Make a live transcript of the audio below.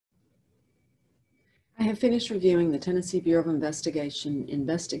I have finished reviewing the Tennessee Bureau of Investigation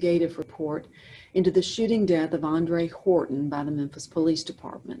investigative report into the shooting death of Andre Horton by the Memphis Police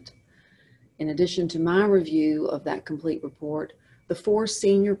Department. In addition to my review of that complete report, the 4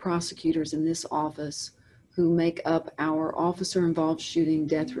 senior prosecutors in this office who make up our officer-involved shooting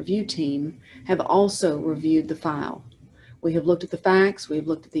death review team have also reviewed the file. We have looked at the facts, we have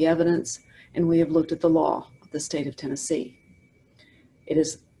looked at the evidence, and we have looked at the law of the state of Tennessee. It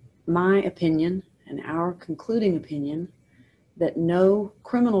is my opinion and our concluding opinion that no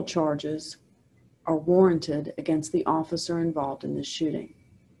criminal charges are warranted against the officer involved in this shooting.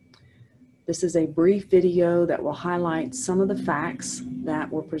 This is a brief video that will highlight some of the facts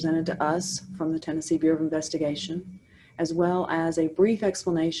that were presented to us from the Tennessee Bureau of Investigation, as well as a brief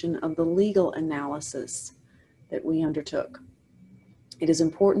explanation of the legal analysis that we undertook. It is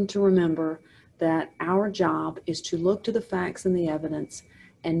important to remember that our job is to look to the facts and the evidence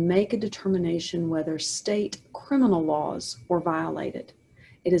and make a determination whether state criminal laws were violated.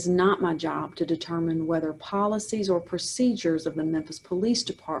 It is not my job to determine whether policies or procedures of the Memphis Police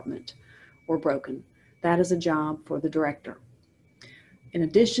Department were broken. That is a job for the director. In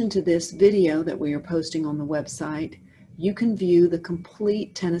addition to this video that we are posting on the website, you can view the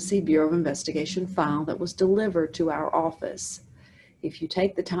complete Tennessee Bureau of Investigation file that was delivered to our office. If you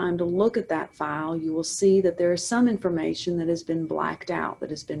take the time to look at that file, you will see that there is some information that has been blacked out,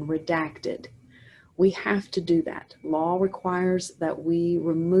 that has been redacted. We have to do that. Law requires that we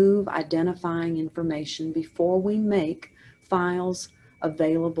remove identifying information before we make files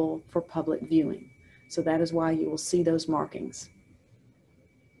available for public viewing. So that is why you will see those markings.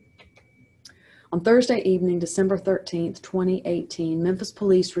 On Thursday evening, December 13th, 2018, Memphis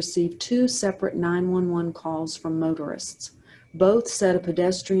police received 2 separate 911 calls from motorists. Both said a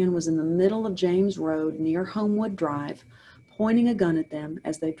pedestrian was in the middle of James Road near Homewood Drive, pointing a gun at them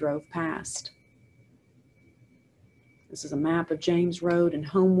as they drove past. This is a map of James Road and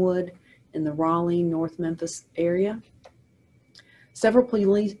Homewood in the Raleigh, North Memphis area. Several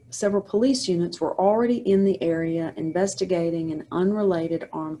police units were already in the area investigating an unrelated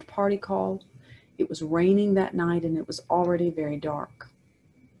armed party call. It was raining that night and it was already very dark.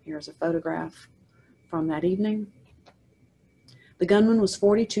 Here's a photograph from that evening. The gunman was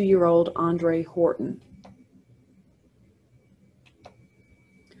 42-year-old Andre Horton.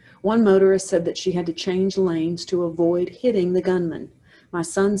 One motorist said that she had to change lanes to avoid hitting the gunman. My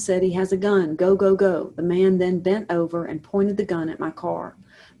son said he has a gun, go, go, go. The man then bent over and pointed the gun at my car.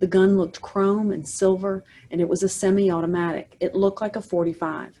 The gun looked chrome and silver, and it was a semi-automatic. It looked like a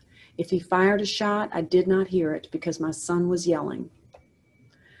 .45. If he fired a shot, I did not hear it because my son was yelling.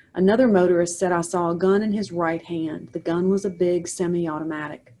 Another motorist said I saw a gun in his right hand. The gun was a big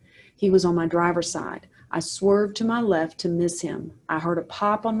semi-automatic. He was on my driver's side. I swerved to my left to miss him. I heard a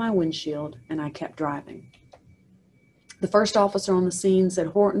pop on my windshield, and I kept driving. The first officer on the scene said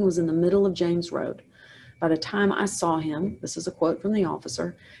Horton was in the middle of James Road. By the time I saw him, this is a quote from the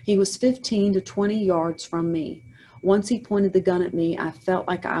officer, he was 15 to 20 yards from me. Once he pointed the gun at me, I felt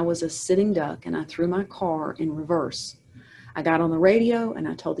like I was a sitting duck, and I threw my car in reverse. I got on the radio and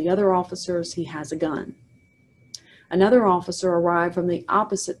I told the other officers he has a gun. Another officer arrived from the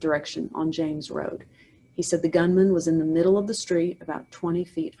opposite direction on James Road. He said the gunman was in the middle of the street about 20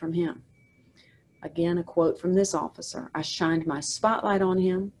 feet from him. Again, a quote from this officer. I shined my spotlight on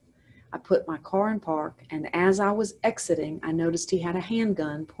him. I put my car in park, and as I was exiting, I noticed he had a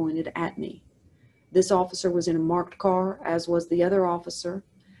handgun pointed at me. This officer was in a marked car, as was the other officer,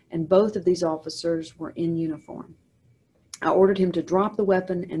 and both of these officers were in uniform. I ordered him to drop the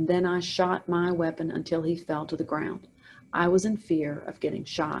weapon, and then I shot my weapon until he fell to the ground. I was in fear of getting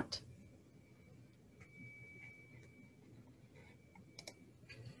shot.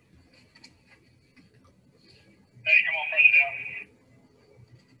 Hey, come on further down.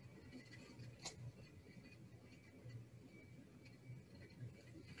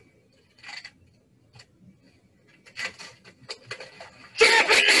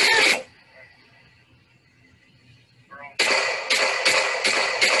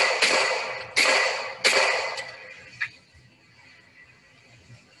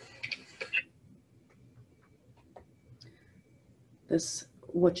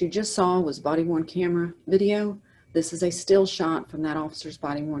 What you just saw was body-worn camera video. This is a still shot from that officer's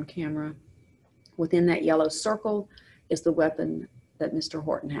body-worn camera. Within that yellow circle is the weapon that Mr.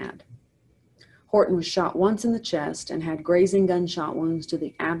 Horton had. Horton was shot once in the chest and had grazing gunshot wounds to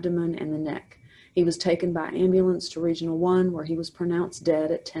the abdomen and the neck. He was taken by ambulance to Regional 1, where he was pronounced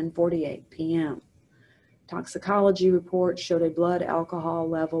dead at 10:48 p.m. Toxicology reports showed a blood alcohol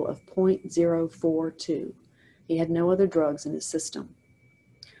level of .042. He had no other drugs in his system.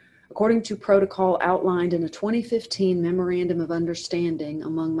 According to protocol outlined in a 2015 Memorandum of Understanding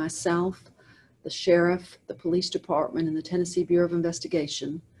among myself, the sheriff, the police department, and the Tennessee Bureau of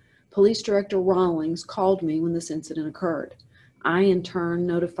Investigation, Police Director Rawlings called me when this incident occurred. I, in turn,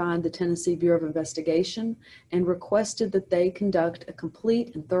 notified the Tennessee Bureau of Investigation and requested that they conduct a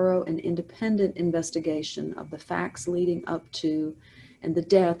complete and thorough and independent investigation of the facts leading up to and the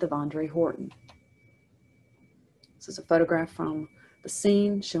death of Andre Horton. This is a photograph from the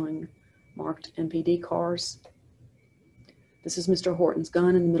scene showing marked MPD cars. This is Mr. Horton's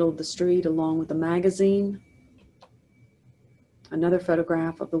gun in the middle of the street along with a magazine. Another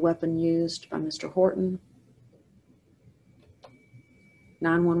photograph of the weapon used by Mr. Horton.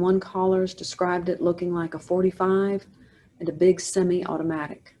 911 callers described it looking like a .45 and a big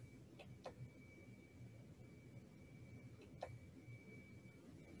semi-automatic.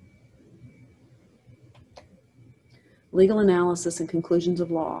 Legal analysis and conclusions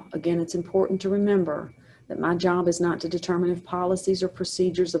of law. Again, it's important to remember that my job is not to determine if policies or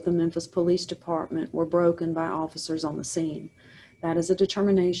procedures of the Memphis Police Department were broken by officers on the scene. That is a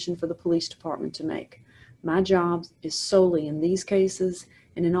determination for the police department to make. My job is solely in these cases,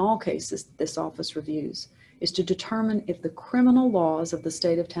 and in all cases this office reviews, is to determine if the criminal laws of the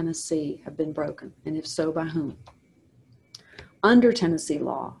state of Tennessee have been broken, and if so, by whom. Under Tennessee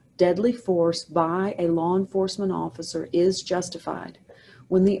law, deadly force by a law enforcement officer is justified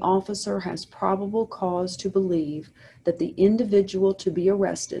when the officer has probable cause to believe that the individual to be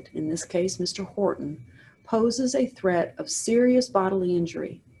arrested, in this case Mr. Horton, poses a threat of serious bodily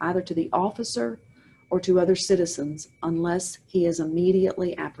injury, either to the officer or to other citizens, unless he is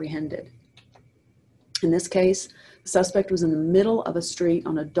immediately apprehended. In this case, the suspect was in the middle of a street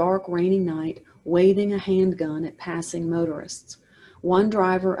on a dark, rainy night, waving a handgun at passing motorists. One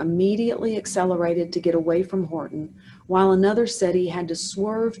driver immediately accelerated to get away from Horton, while another said he had to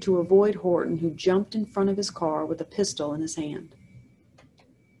swerve to avoid Horton, who jumped in front of his car with a pistol in his hand.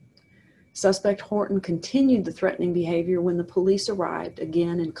 Suspect Horton continued the threatening behavior when the police arrived,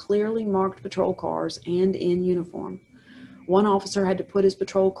 again in clearly marked patrol cars and in uniform. One officer had to put his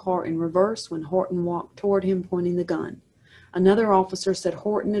patrol car in reverse when Horton walked toward him pointing the gun. Another officer said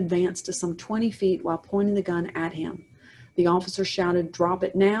Horton advanced to some 20 feet while pointing the gun at him. The officer shouted, "Drop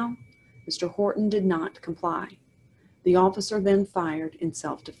it now." Mr. Horton did not comply. The officer then fired in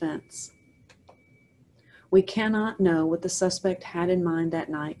self-defense. We cannot know what the suspect had in mind that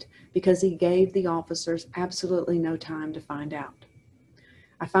night because he gave the officers absolutely no time to find out.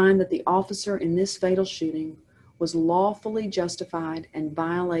 I find that the officer in this fatal shooting was lawfully justified and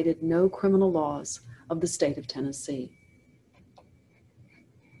violated no criminal laws of the state of Tennessee.